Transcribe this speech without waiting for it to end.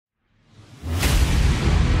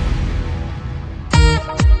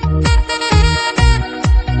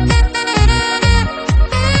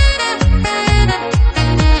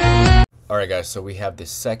Alright guys, so we have the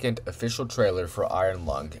second official trailer for Iron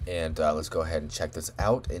Lung, and let's go ahead and check this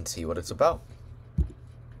out and see what it's about.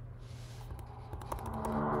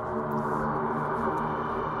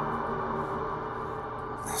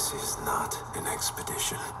 This is not an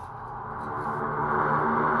expedition.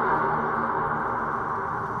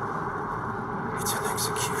 It's an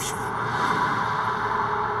execution.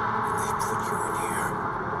 And they put you in here.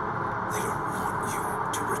 They don't want you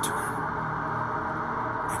to return.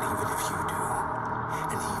 And even if you do,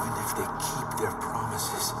 and even if they keep their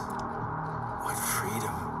promises, what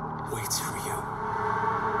freedom waits for you?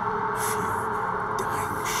 A few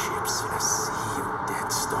dying ships in a sea of dead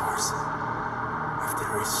stars. If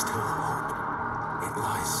there is still hope, it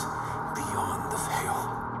lies beyond the veil.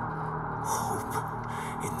 Hope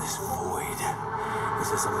in this void is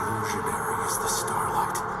as illusionary as the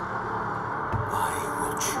starlight. I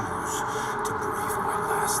will choose to breathe my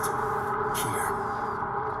last here,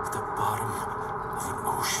 at the bottom of an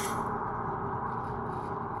ocean.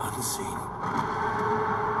 Unseen.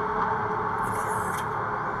 Unheard.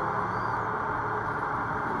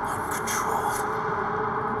 Uncontrolled.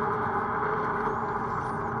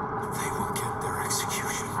 They will get their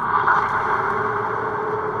execution.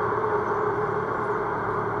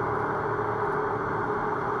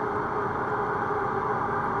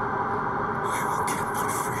 I will get my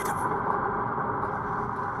freedom.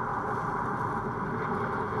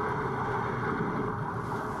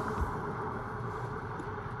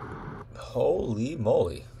 Holy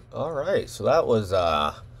moly. Alright, so that was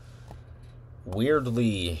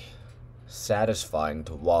weirdly satisfying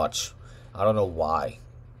to watch. I don't know why.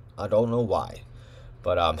 But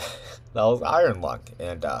that was Iron Lung,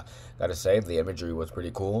 and gotta say the imagery was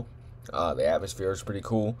pretty cool. The atmosphere is pretty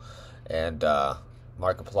cool, and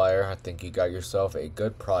Markiplier, I think you got yourself a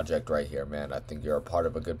good project right here, man. I think you're a part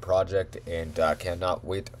of a good project, and cannot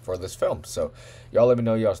wait for this film. So y'all let me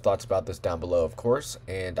know y'all's thoughts about this down below, of course,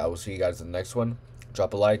 and I will see you guys in the next one.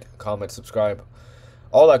 Drop a like, comment, subscribe,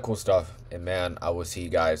 all that cool stuff, and man, I will see you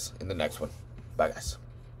guys in the next one. Bye guys.